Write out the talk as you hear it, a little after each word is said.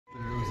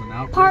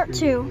outbreak? Part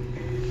 2.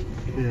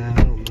 Yeah,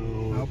 I don't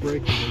know.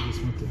 Outbreak, or they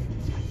just went to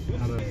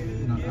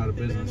not out of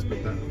business,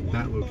 but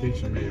that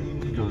location may have.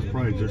 It was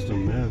probably just a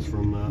mess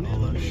from all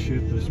that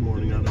shit this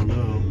morning. I don't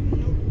know.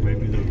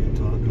 Maybe the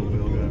Taco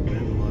Bell got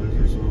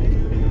vandalized or something.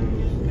 Who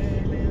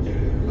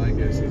knows? My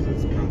guess is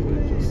it's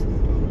probably just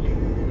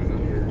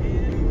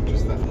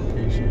that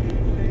location.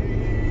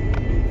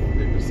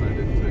 They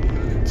decided to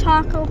cut it.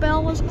 Taco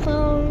Bell was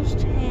closed,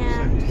 It's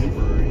and like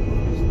temporary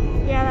close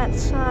though. yeah, that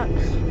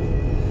sucks.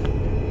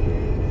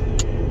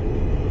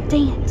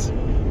 Dang it.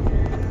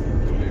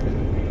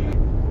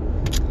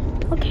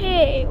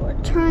 Okay, we're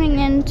turning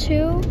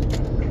into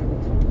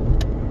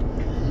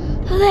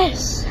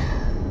this.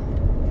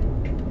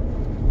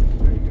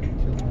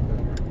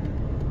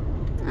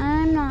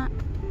 I'm not.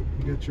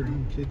 You got your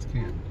own kids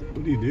camp.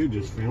 What do you do?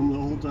 Just film the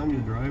whole time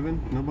you're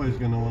driving? Nobody's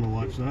gonna want to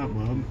watch that,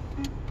 bub.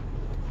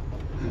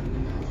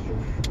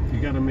 You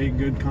got to make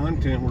good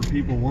content where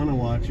people want to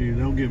watch you.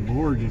 They'll get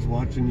bored just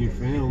watching you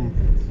film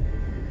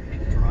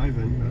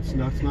driving.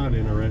 That's not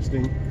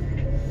interesting.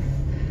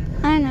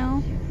 I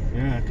know.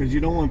 Yeah, because you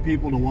don't want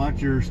people to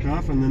watch your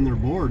stuff and then they're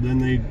bored. Then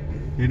they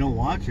don't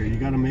watch it. You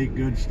got to make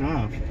good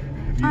stuff.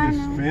 If you I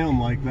just know.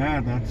 film like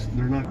that,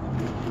 they're not.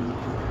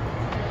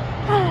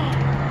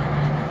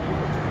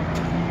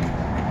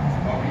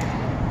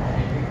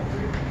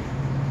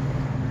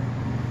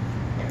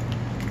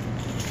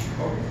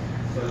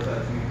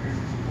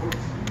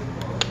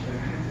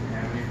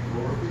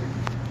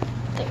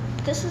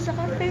 This is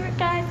our favorite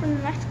guy from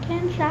the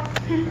Mexican shop.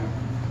 Good.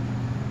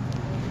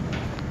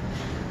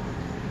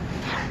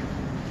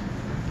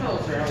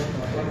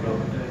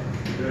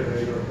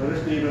 I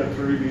just need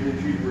 3 bean and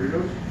cheese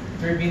burritos.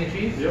 3 bean and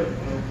cheese? Yep.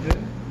 Good.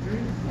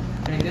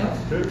 Anything else?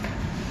 2.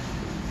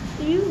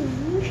 You.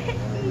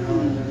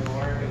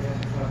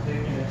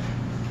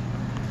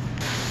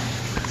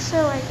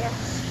 So I guess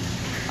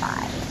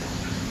 5.